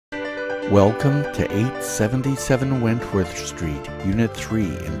Welcome to 877 Wentworth Street, Unit 3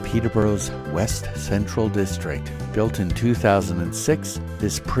 in Peterborough's West Central District. Built in 2006,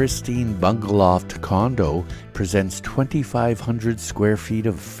 this pristine Bungaloft Condo presents 2,500 square feet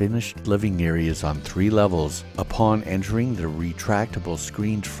of finished living areas on 3 levels. Upon entering the retractable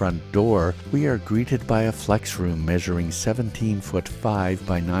screened front door, we are greeted by a flex room measuring 17 foot 5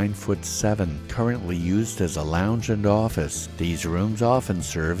 by 9 foot 7, currently used as a lounge and office. These rooms often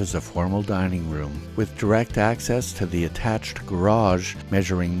serve as a formal dining room. With direct access to the attached garage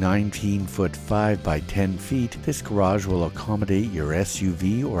measuring 19 foot 5 by 10 feet, this garage will accommodate your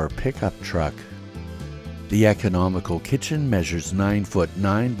SUV or pickup truck. The economical kitchen measures 9 foot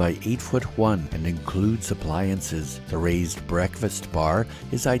 9 by 8 foot 1 and includes appliances. The raised breakfast bar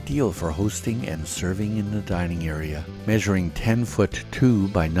is ideal for hosting and serving in the dining area. Measuring 10 foot 2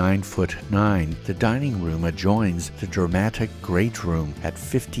 by 9 foot 9, the dining room adjoins the dramatic great room. At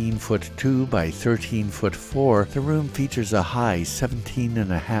 15 foot 2 by 13 foot 4, the room features a high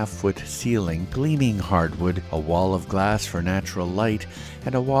 17.5 foot ceiling, gleaming hardwood, a wall of glass for natural light,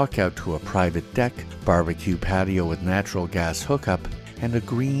 and a walkout to a private deck, barbecue patio with natural gas hookup, and a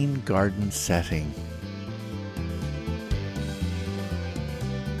green garden setting.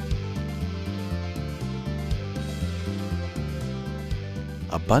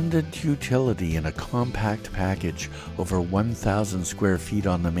 Abundant utility in a compact package, over 1,000 square feet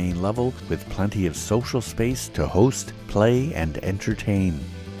on the main level, with plenty of social space to host, play, and entertain.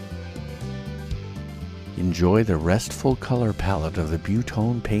 Enjoy the restful color palette of the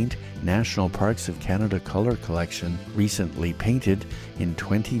Butone Paint National Parks of Canada Color Collection, recently painted in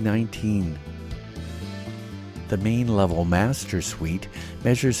 2019. The main level master suite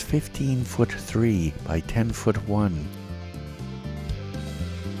measures 15 foot 3 by 10 foot 1.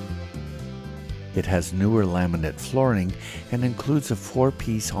 It has newer laminate flooring and includes a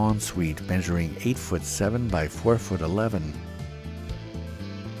 4-piece ensuite measuring 8 foot 7 by 4 foot 11.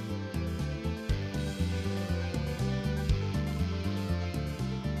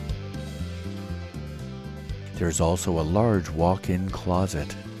 There's also a large walk-in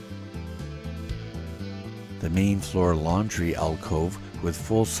closet. The main floor laundry alcove with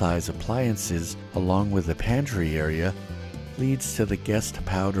full-size appliances along with a pantry area leads to the guest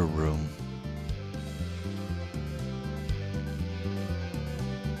powder room.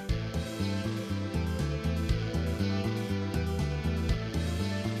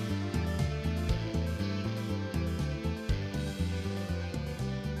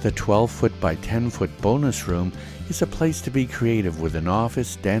 The 12 foot by 10 foot bonus room is a place to be creative with an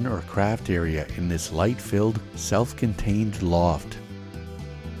office, den, or craft area in this light-filled, self-contained loft.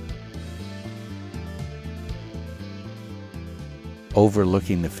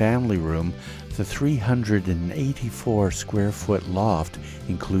 Overlooking the family room, the 384 square foot loft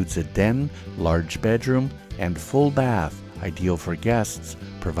includes a den, large bedroom, and full bath, ideal for guests,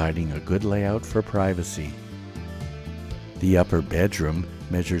 providing a good layout for privacy. The upper bedroom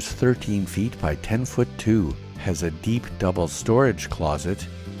measures 13 feet by 10 foot 2, has a deep double storage closet,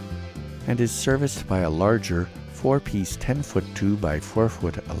 and is serviced by a larger 4-piece 10 foot 2 by 4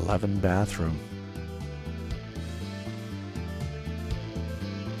 foot 11 bathroom.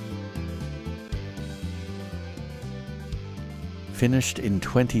 Finished in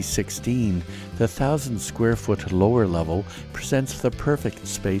 2016, the 1,000 square foot lower level presents the perfect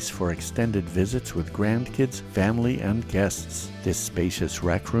space for extended visits with grandkids, family, and guests. This spacious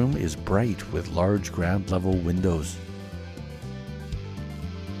rec room is bright with large ground level windows.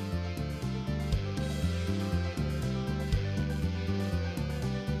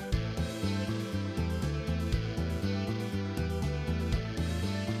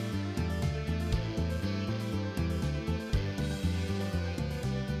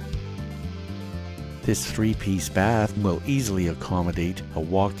 This 3-piece bath will easily accommodate a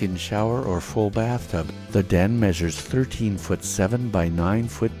walk-in shower or full bathtub. The den measures 13 foot 7 by 9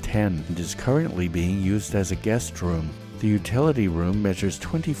 foot 10 and is currently being used as a guest room. The utility room measures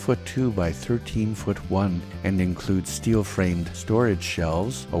 20 foot 2 by 13 foot 1 and includes steel-framed storage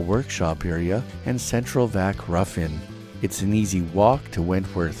shelves, a workshop area, and central vac rough-in. It's an easy walk to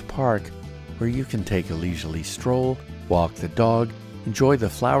Wentworth Park, where you can take a leisurely stroll, walk the dog, enjoy the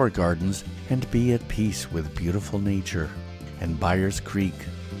flower gardens, and be at peace with beautiful nature. And Byers Creek.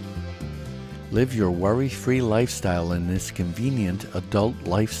 Live your worry-free lifestyle in this convenient adult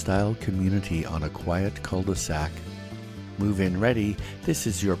lifestyle community on a quiet cul-de-sac. Move-in ready, this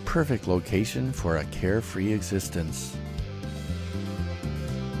is your perfect location for a carefree existence.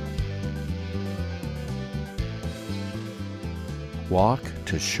 Walk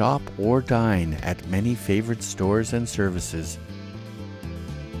to shop or dine at many favorite stores and services.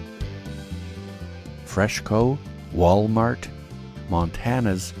 Freshco, Walmart,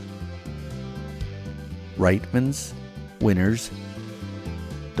 Montana's, Reitman's, Winners,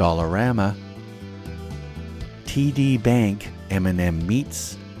 Dollarama, TD Bank, M&M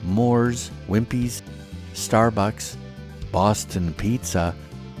Meats, Moore's, Wimpy's, Starbucks, Boston Pizza,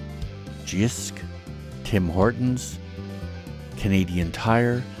 Jysk, Tim Hortons, Canadian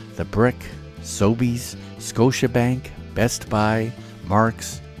Tire, The Brick, Sobeys, Scotiabank, Best Buy,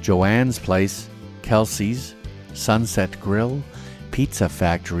 Mark's, Joanne's Place, Kelsey's, Sunset Grill, Pizza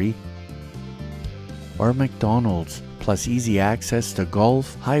Factory, or McDonald's, plus easy access to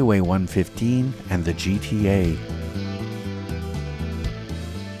Golf, Highway 115, and the GTA.